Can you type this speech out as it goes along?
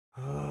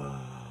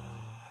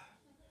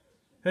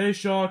Hey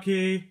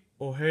Sharky.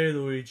 Oh hey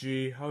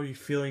Luigi, how are you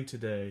feeling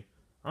today?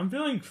 I'm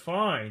feeling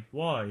fine.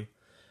 Why?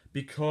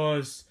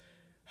 Because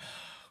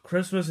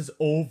Christmas is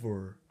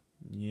over.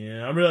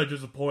 Yeah, I'm really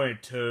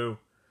disappointed too.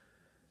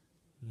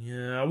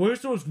 Yeah, I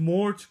wish there was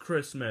more to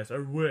Christmas. I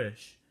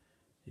wish.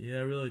 Yeah,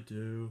 I really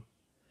do.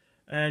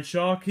 And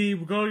Sharky,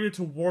 we're gonna get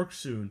to work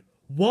soon.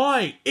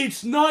 Why?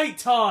 It's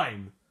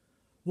nighttime!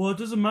 Well, it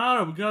doesn't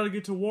matter. We gotta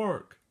get to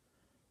work.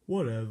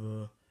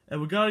 Whatever. And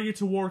we gotta get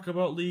to work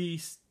about at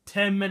least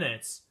 10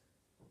 minutes.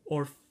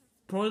 Or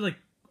probably like,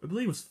 I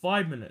believe it was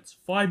 5 minutes.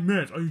 5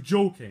 minutes? Are you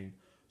joking?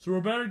 So we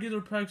better get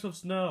our packs of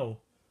snow.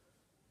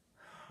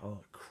 Oh,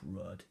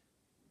 crud.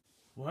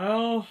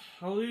 Well,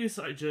 at least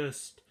I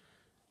just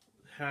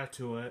had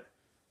to it.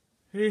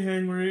 Hey,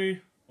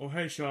 Henry. Oh,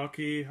 hey,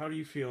 Sharky. How are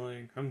you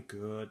feeling? I'm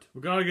good.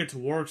 We gotta get to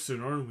work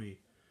soon, aren't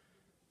we?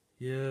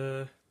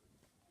 Yeah.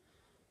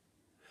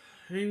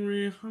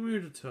 Henry, I'm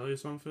here to tell you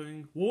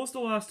something. What was the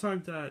last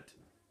time that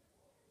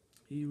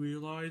he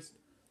realized?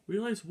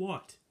 Realized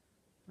what?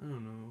 I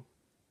don't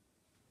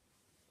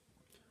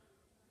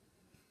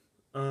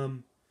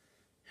know.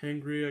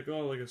 Henry, I got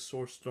like a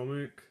sore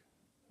stomach.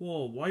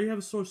 Whoa, why do you have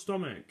a sore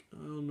stomach?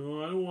 I don't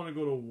know, I don't want to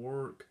go to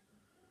work.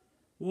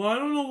 Well, I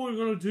don't know what we're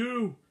gonna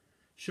do,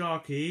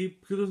 Sharky,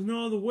 because there's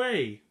no other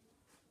way.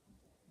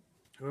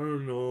 I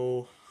don't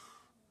know.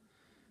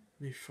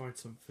 Let me find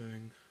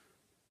something.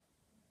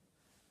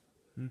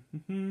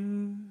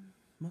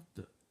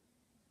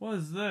 What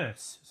is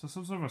this? So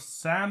some sort of a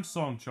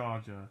Samsung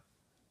charger.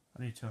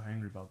 I need to tell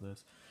Henry about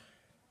this.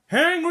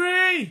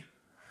 Henry!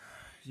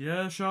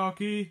 Yeah,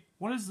 Sharky?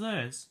 What is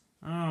this?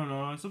 I don't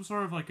know. It's some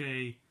sort of like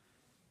a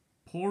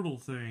portal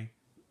thing.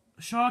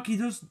 Sharky,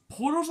 those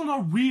portals are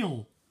not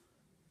real.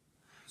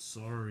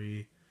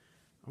 Sorry.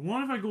 I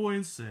wonder if I go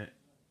inside.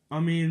 I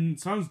mean, it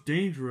sounds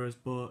dangerous,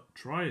 but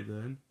try it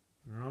then.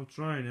 I'm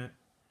trying it.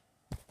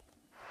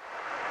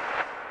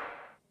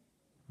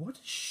 Where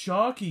did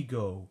Sharky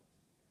go?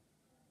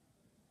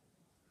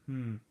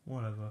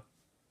 Whatever.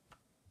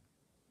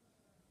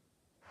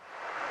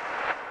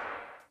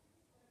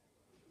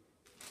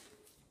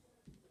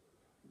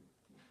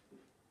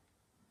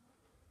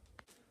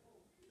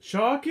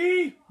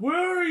 Sharky?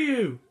 Where are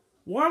you?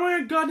 Why am I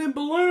a goddamn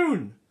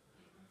balloon?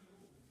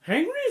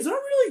 Henry, is that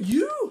really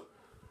you?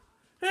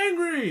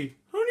 Henry,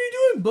 how are you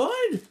doing,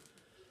 bud?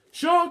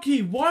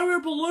 Sharky, why were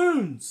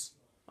balloons?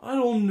 I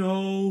don't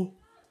know.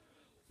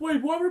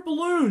 Wait, why were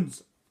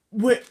balloons?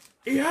 Wait,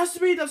 it has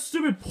to be that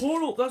stupid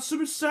portal, that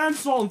stupid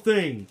Samsung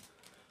thing.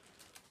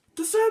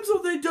 The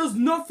Samsung thing does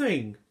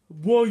nothing.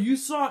 Well, you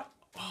saw.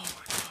 Oh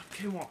my god,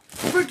 come on.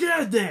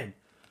 Forget it then.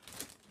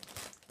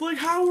 Like,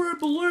 how were it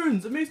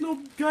balloons? It makes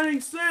no goddamn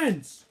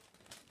sense.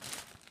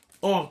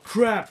 Oh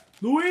crap,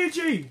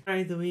 Luigi.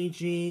 Alright,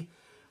 Luigi.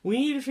 We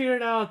need to figure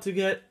it out to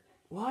get.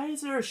 Why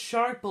is there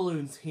shark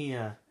balloons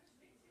here?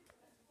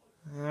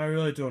 I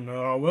really don't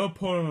know. We'll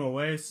put them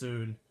away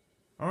soon.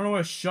 I don't know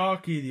where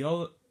Sharky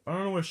I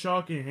don't know where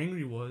Sharky and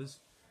Henry was.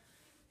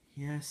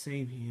 Yeah,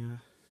 same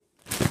here.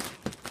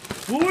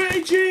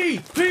 Luigi!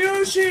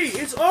 Piyoshi!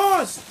 It's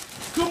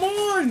us! Come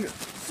on!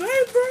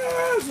 Save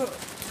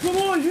us! Come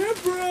on, here,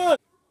 bro!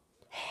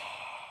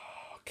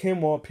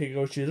 Come on,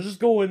 Piyoshi. Let's just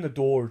go in the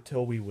door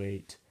till we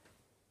wait.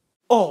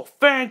 Oh,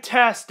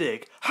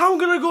 fantastic! How am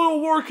I gonna go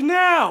to work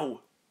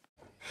now?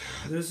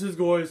 This is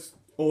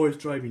always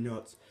drive me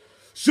nuts.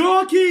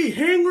 Sharky!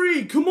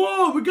 Henry! Come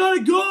on! We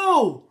gotta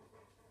go!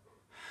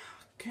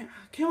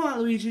 Come on,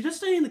 Luigi. Just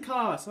stay in the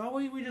car. So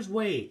we just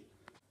wait.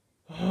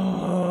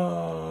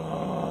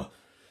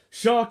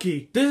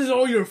 Sharky, this is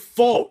all your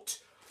fault.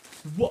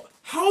 What?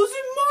 How is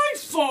it my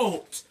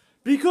fault?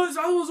 Because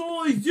I was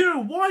only you.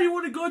 Why do you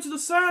want to go to the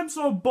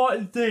Samsung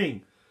button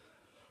thing?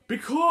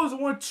 Because I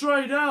want to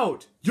try it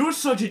out. You're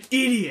such an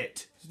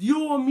idiot. You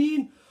know what I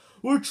mean?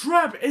 We're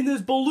trapped in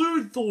this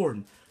balloon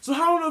thorn. So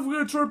how on earth are we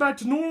going to turn back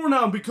to normal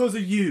now because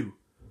of you?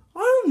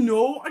 I don't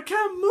know. I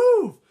can't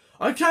move.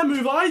 I can't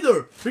move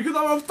either, because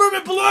I'm a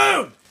fervent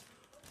balloon!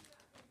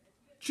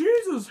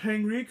 Jesus,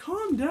 Henry,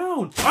 calm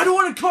down. I don't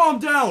want to calm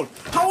down!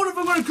 How if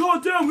I'm going to calm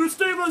down? I'm going to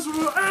stabilize for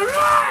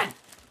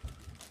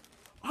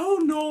Oh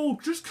no,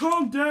 just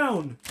calm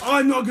down.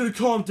 I'm not going to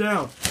calm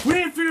down. We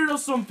need to figure out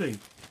something.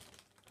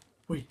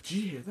 Wait, did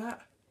you hear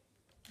that?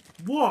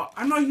 What?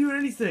 I'm not hearing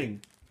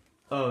anything.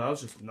 Oh, that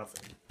was just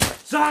nothing.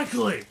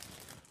 Exactly!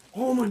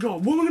 Oh my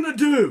god, what am I going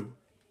to do?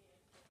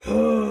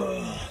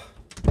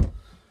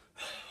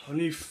 I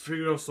need to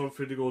figure out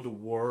something to go to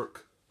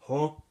work.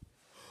 Huh?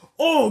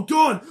 Oh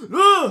god!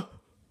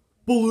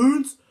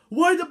 Balloons?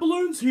 Why are the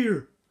balloons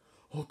here?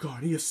 Oh god,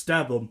 I need to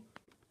stab them.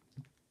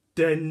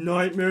 Did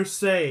Nightmare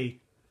say,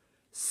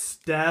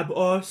 stab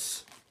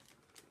us?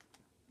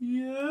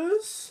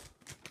 Yes?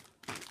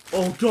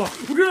 Oh god,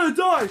 we're gonna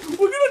die!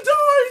 We're gonna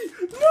die!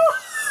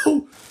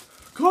 No!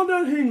 Calm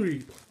down,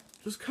 Henry.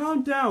 Just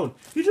calm down.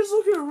 He's just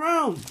looking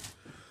around.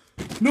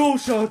 No,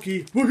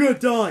 Sharky, we're gonna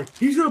die.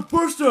 He's gonna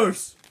burst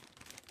us.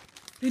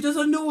 He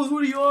doesn't know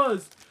what he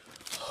was.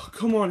 Oh,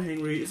 come on,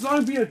 Henry. It's not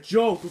gonna be a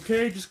joke,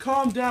 okay? Just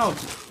calm down.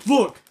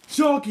 Look,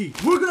 Sharky,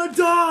 we're gonna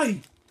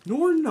die. No,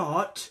 we're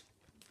not.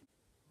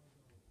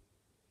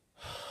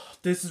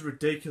 This is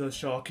ridiculous,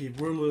 Sharky.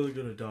 We're literally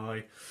gonna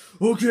die.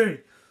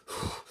 Okay.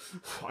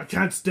 I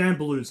can't stand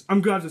balloons.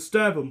 I'm gonna have to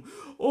stab him.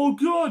 Oh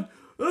god.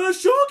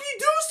 Sharky,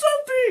 do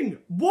something!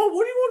 What do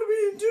you want me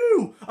to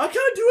do? I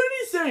can't do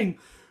anything!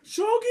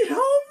 Sharky,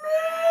 help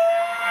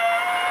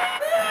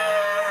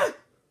me!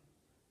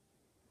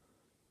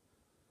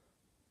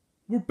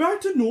 We're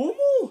back to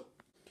normal?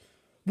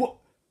 What?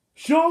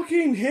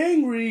 Sharky and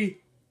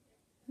Henry?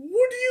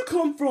 Where do you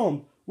come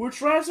from? We're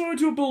transforming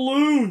into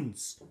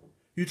balloons.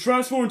 You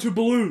transform into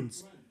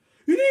balloons.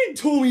 You didn't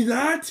tell me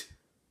that.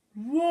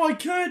 Well, I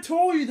can't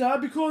tell you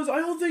that because I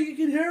don't think you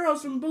can hear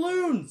us from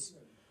balloons.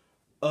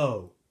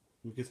 Oh,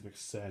 I guess it makes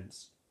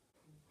sense.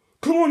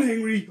 Come on,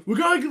 Henry. We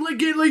gotta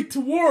get late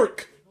to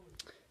work.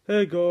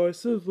 Hey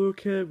guys, this is Luke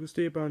here with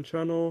Steve Band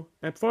channel.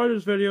 And for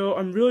this video,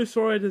 I'm really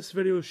sorry this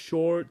video is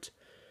short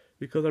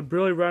because I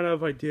really ran out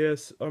of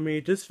ideas. I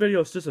mean, this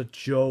video is just a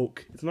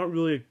joke. It's not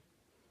really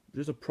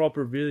just a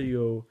proper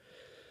video.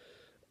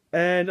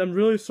 And I'm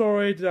really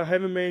sorry that I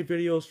haven't made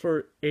videos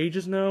for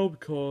ages now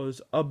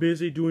because I'm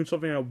busy doing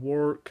something at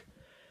work.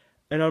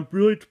 And I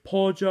really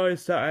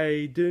apologize that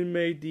I didn't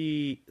make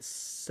the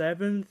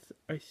 7th,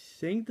 I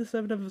think the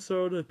 7th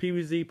episode of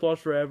PVZ Plus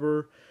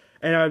Forever.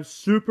 And I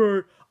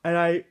super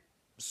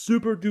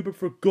duper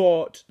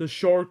forgot the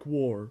Shark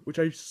War, which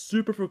I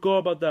super forgot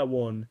about that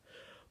one.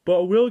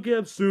 But I will get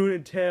up soon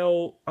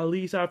until at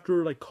least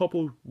after like a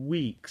couple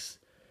weeks.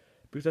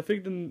 Because I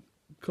think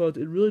because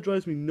it really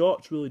drives me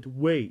nuts really to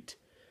wait.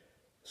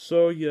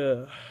 So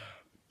yeah,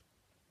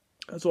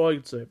 that's all I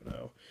can say for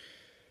now.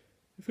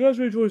 If you guys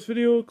really enjoyed this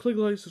video, click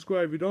like,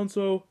 subscribe if you've done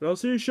so, and I'll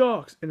see you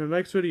sharks in the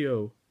next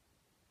video.